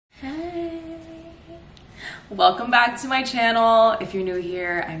Welcome back to my channel. If you're new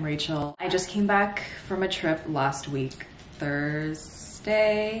here, I'm Rachel. I just came back from a trip last week,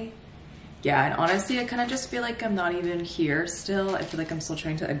 Thursday. Yeah, and honestly, I kind of just feel like I'm not even here still. I feel like I'm still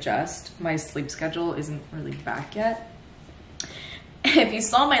trying to adjust. My sleep schedule isn't really back yet. If you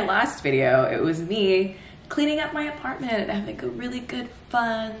saw my last video, it was me cleaning up my apartment and having a really good,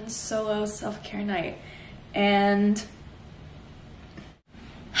 fun, solo self-care night. And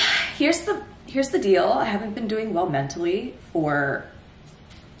here's the deal. I haven't been doing well mentally for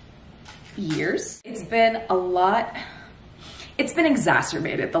years. It's been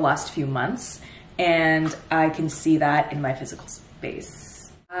exacerbated the last few months, and I can see that in my physical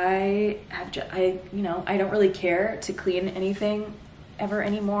space. I don't really care to clean anything ever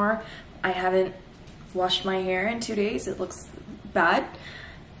anymore. I haven't washed my hair in 2 days. It looks bad.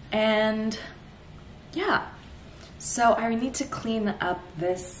 And yeah, so I need to clean up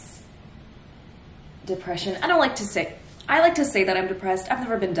this depression. I like to say that I'm depressed. I've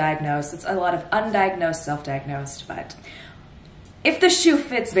never been diagnosed. It's a lot of undiagnosed, self-diagnosed, but if the shoe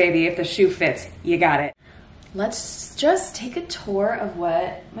fits, baby, if the shoe fits, you got it. Let's just take a tour of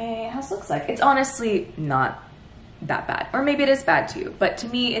what my house looks like. It's honestly not that bad, or maybe it is bad to you, but to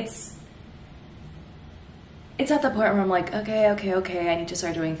me, it's at the point where I'm like, okay, I need to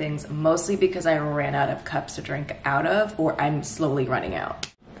start doing things, mostly because I ran out of cups to drink out of, or I'm slowly running out.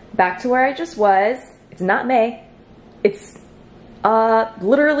 Back to where I just was. It's not May. It's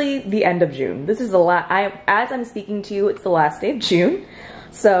literally the end of June. This is the as I'm speaking to you, it's the last day of June.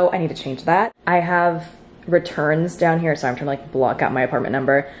 So I need to change that. I have returns down here, so I'm trying to like block out my apartment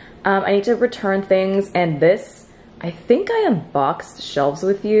number. I need to return things, and this, I think I unboxed shelves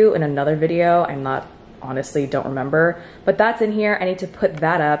with you in another video. Honestly don't remember, but that's in here. I need to put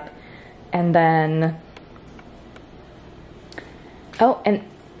that up. And then, oh, and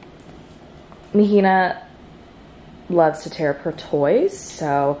Mahina loves to tear up her toys,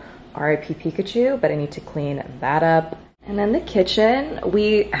 so RIP Pikachu, but I need to clean that up. And then the kitchen,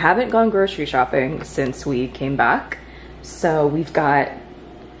 we haven't gone grocery shopping since we came back, so we've got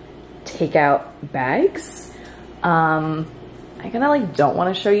takeout bags. I kind of like don't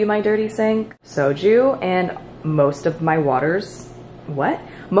want to show you my dirty sink, soju, and most of my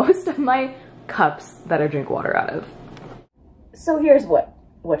most of my cups that I drink water out of. So here's what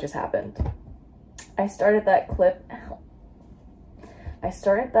just happened. I started that clip,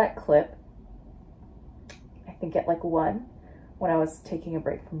 I think at like 1 when I was taking a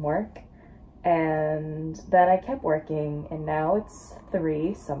break from work, and then I kept working, and now it's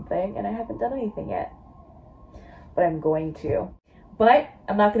 3 something and I haven't done anything yet, but I'm going to. But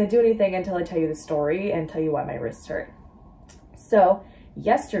I'm not going to do anything until I tell you the story and tell you why my wrists hurt. So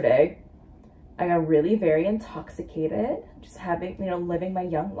yesterday I got really very intoxicated, just having, living my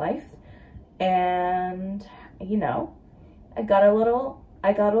young life. And, I got a little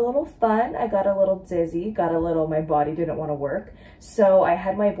fun. I got a little dizzy, my body didn't want to work. So I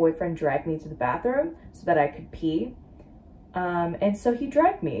had my boyfriend drag me to the bathroom so that I could pee. And so he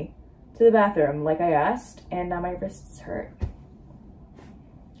dragged me to the bathroom like I asked, and now my wrists hurt.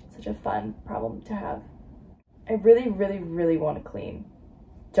 Such a fun problem to have. I really want to clean.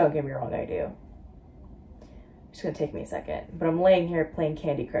 Don't get me wrong, I do. It's gonna take me a second, but I'm laying here playing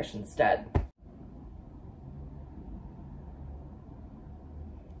Candy Crush instead.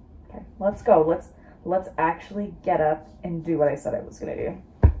 Okay, let's go. Let's actually get up and do what I said I was gonna do.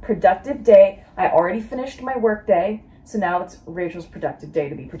 Productive day. I already finished my work day, so now it's Rachel's productive day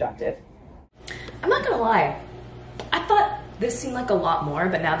to be productive. I'm not gonna lie, I thought this seemed like a lot more,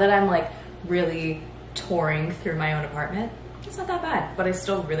 but now that I'm like really touring through my own apartment, it's not that bad, but I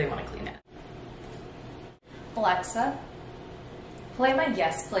still really want to clean it. Alexa, play my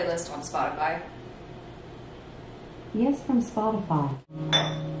Yes playlist on Spotify. Yes from Spotify.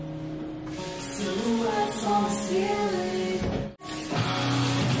 Silhouettes on the ceiling.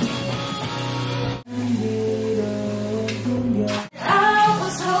 I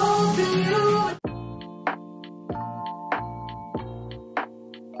was hoping you would.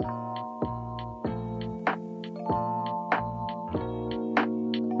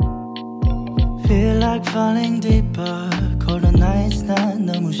 Feel like falling deeper. Colder nights 난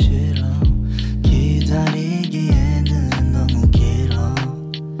너무 싫어. 기다리기에는 너무 길어.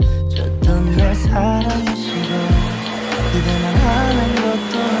 줬던 널 사랑해시고 그대만 하는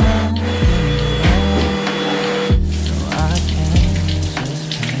것도 난 힘들어. No, I can't just stay.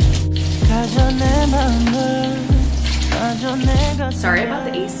 가져 내 마음을 가져 내가. Sorry about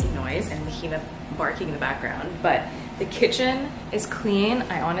the AC noise and Mahina barking in the background, but the kitchen is clean.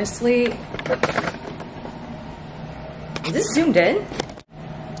 I honestly, is this zoomed in?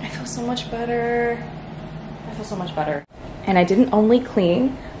 I feel so much better. I feel so much better. And I didn't only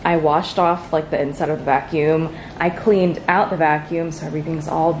clean, I washed off like the inside of the vacuum. I cleaned out the vacuum so everything's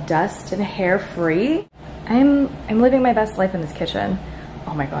all dust and hair free. I'm living my best life in this kitchen.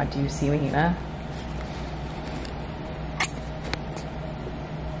 Oh my God, do you see Wahina?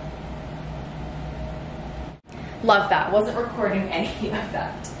 Love that, wasn't recording any of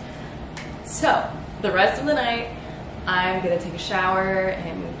that. So, the rest of the night, I'm gonna take a shower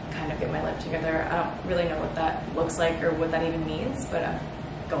and kind of get my life together. I don't really know what that looks like or what that even means, but I'm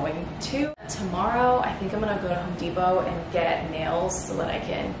going to. Tomorrow, I think I'm gonna go to Home Depot and get nails so that I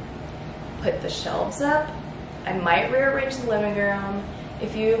can put the shelves up. I might rearrange the living room.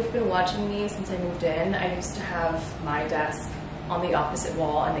 If you've been watching me since I moved in, I used to have my desk on the opposite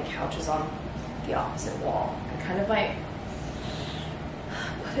wall and the couch is on the opposite wall. I kind of might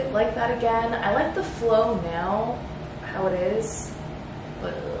put it like that again. I like the flow now, how it is,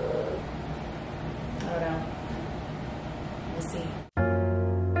 but I don't know. We'll see.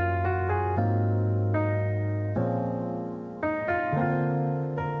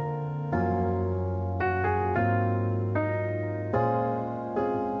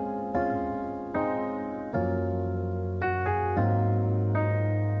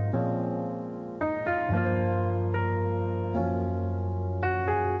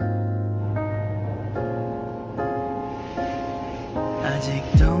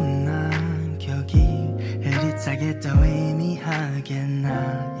 아직도 난 격이 흐릿하게 또 의미하게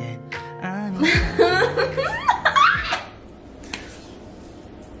나의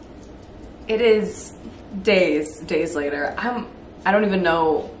It is days later. I don't even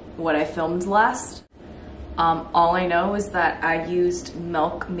know what I filmed last. All I know is that I used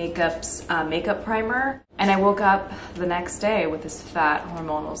Milk Makeup's makeup primer, and I woke up the next day with this fat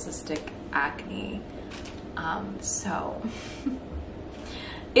hormonal cystic acne. So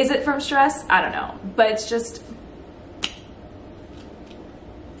is it from stress? I don't know, but it's just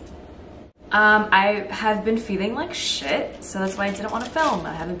I have been feeling like shit, so that's why I didn't want to film.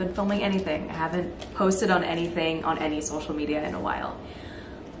 I haven't been filming anything. I haven't posted on anything on any social media in a while.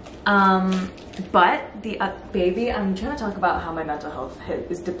 But the baby, I'm trying to talk about how my mental health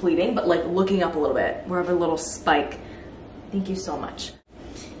is depleting, but like looking up a little bit. We're having a little spike. Thank you so much.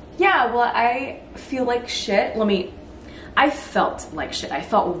 Yeah, well, I feel like shit. I felt like shit. I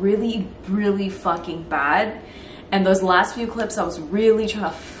felt really, really fucking bad. And those last few clips, I was really trying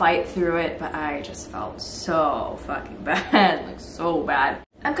to fight through it, but I just felt so fucking bad, like so bad.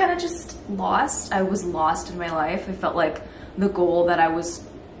 I'm kind of just lost. I was lost in my life. I felt like the goal that I was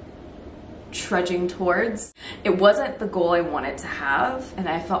trudging towards, it wasn't the goal I wanted to have, and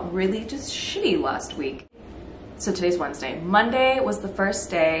I felt really just shitty last week. So today's Wednesday. Monday was the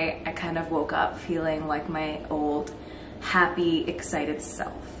first day I kind of woke up feeling like my old, happy, excited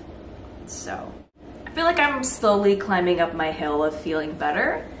self. So I feel like I'm slowly climbing up my hill of feeling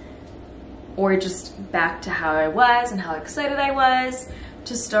better, or just back to how I was and how excited I was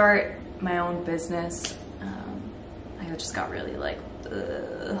to start my own business. I just got really like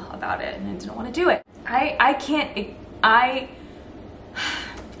about it and I didn't want to do it. I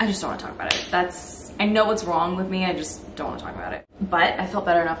just don't want to talk about it. I know what's wrong with me, I just don't want to talk about it. But I felt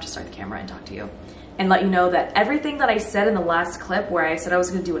better enough to start the camera and talk to you and let you know that everything that I said in the last clip where I said I was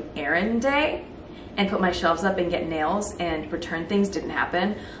going to do an errand day and put my shelves up and get nails and return things didn't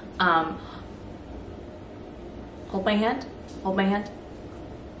happen. Hold my hand, hold my hand,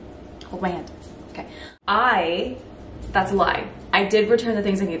 hold my hand. Okay. That's a lie. I did return the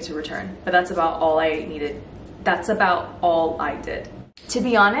things I needed to return, but that's about all I needed. That's about all I did. To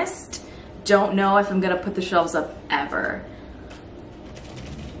be honest, don't know if I'm gonna put the shelves up ever.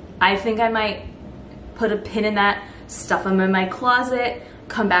 I think I might put a pin in that, stuff them in my closet,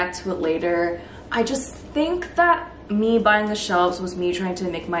 come back to it later. I just think that me buying the shelves was me trying to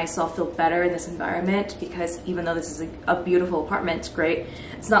make myself feel better in this environment, because even though this is a beautiful apartment, it's great,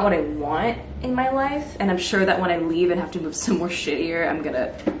 it's not what I want in my life, and I'm sure that when I leave and have to move somewhere shittier, I'm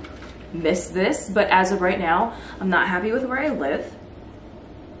gonna miss this. But as of right now, I'm not happy with where I live.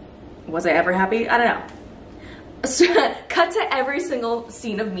 Was I ever happy? I don't know. So, cut to every single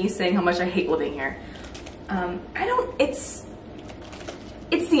scene of me saying how much I hate living here. It's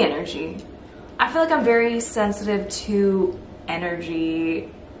the energy. I feel like I'm very sensitive to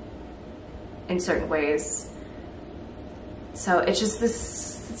energy in certain ways. So it's just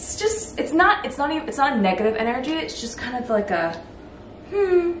this, it's not a negative energy. It's just kind of like a,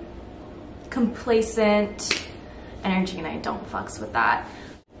 complacent energy, and I don't fucks with that.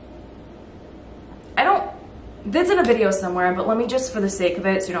 That's in a video somewhere, but let me just, for the sake of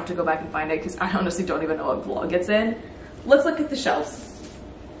it, so you don't have to go back and find it, because I honestly don't even know what vlog it's in. Let's look at the shelves.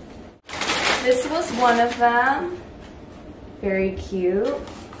 This was one of them. Very cute.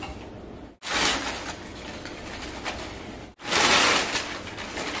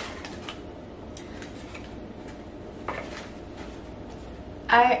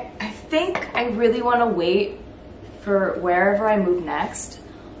 I think I really want to wait for wherever I move next.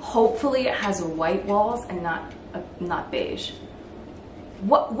 Hopefully it has white walls and not beige.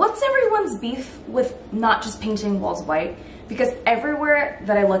 What's everyone's beef with not just painting walls white? Because everywhere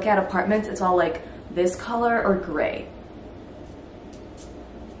that I look at apartments, it's all like this color or gray.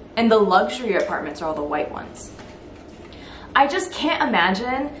 And the luxury apartments are all the white ones. I just can't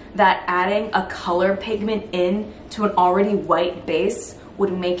imagine that adding a color pigment in to an already white base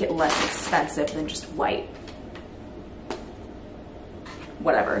would make it less expensive than just white.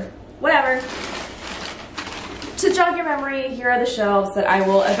 Whatever. To jog your memory, here are the shelves that I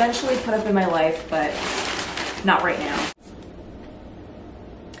will eventually put up in my life, but not right now.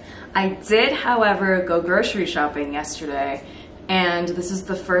 I did, however, go grocery shopping yesterday, and this is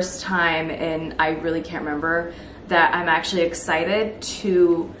the first time in I really can't remember that I'm actually excited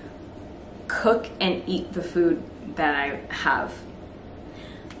to cook and eat the food that I have.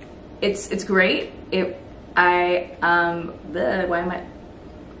 It's great. I don't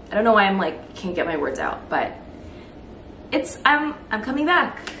know why I'm like can't get my words out, but I'm coming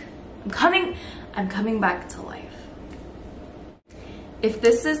back. I'm coming back to life. If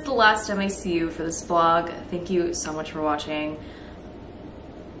this is the last time I see you for this vlog, thank you so much for watching.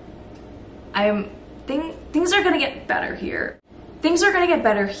 Things are gonna get better here. Things are gonna get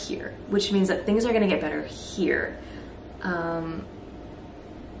better here, which means that things are gonna get better here. I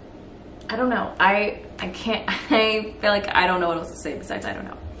don't know. I feel like I don't know what else to say besides I don't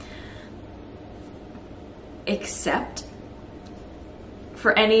know. Except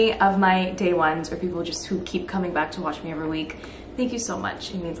for any of my day ones or people just who keep coming back to watch me every week, thank you so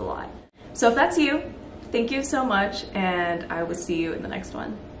much. It means a lot. So if that's you, thank you so much, and I will see you in the next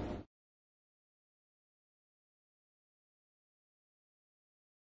one.